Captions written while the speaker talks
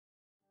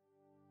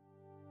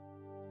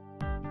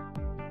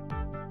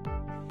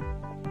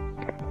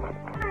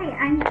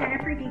I'm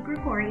Jennifer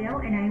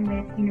DeGregorio, and I'm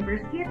with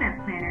University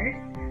Event Planners.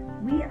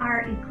 We are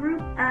a group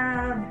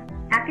of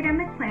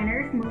academic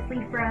planners,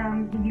 mostly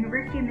from the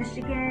University of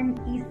Michigan,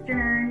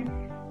 Eastern,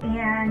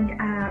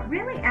 and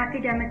really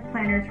academic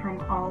planners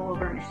from all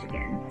over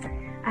Michigan.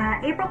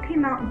 April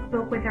came out and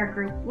spoke with our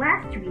group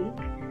last week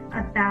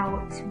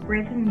about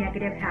breaking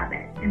negative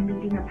habits and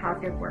leading a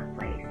positive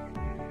workplace.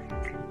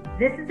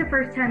 This is the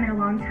first time in a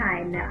long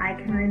time that I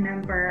can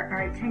remember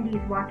our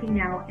attendees walking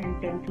out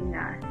and thanking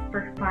us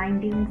for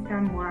finding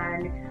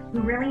someone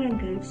who really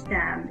engaged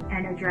them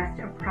and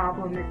addressed a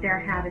problem that they're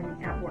having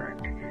at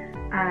work.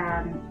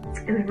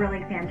 It was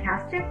really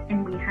fantastic,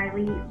 and we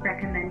highly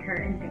recommend her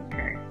and thank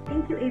her.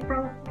 Thank you,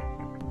 April.